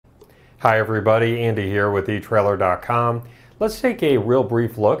Hi everybody, Andy here with etrailer.com. Let's take a real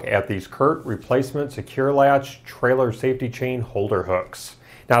brief look at these CURT replacement Secure Latch trailer safety chain holder hooks.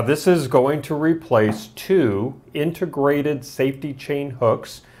 Now this is going to replace two integrated safety chain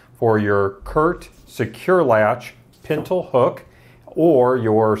hooks for your CURT SecureLatch Pintle Hook or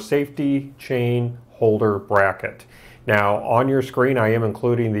your safety chain holder bracket. Now on your screen I am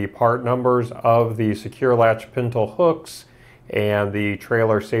including the part numbers of the Secure Latch Pintle Hooks and the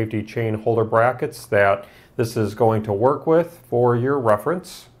trailer safety chain holder brackets that this is going to work with for your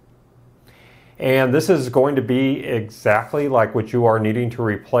reference. And this is going to be exactly like what you are needing to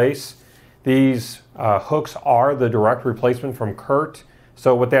replace. These hooks are the direct replacement from CURT.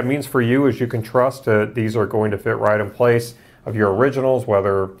 So what that means for you is you can trust that these are going to fit right in place of your originals,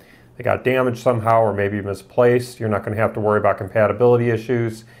 whether they got damaged somehow or maybe misplaced. You're not going to have to worry about compatibility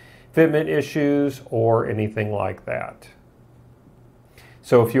issues, fitment issues, or anything like that.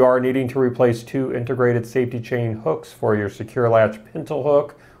 So if you are needing to replace two integrated safety chain hooks for your Secure Latch Pintle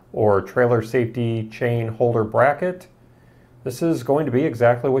Hook or trailer safety chain holder bracket, this is going to be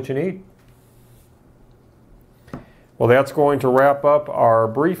exactly what you need. Well, that's going to wrap up our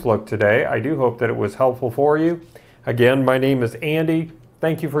brief look today. I do hope that it was helpful for you. Again, my name is Andy.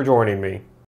 Thank you for joining me.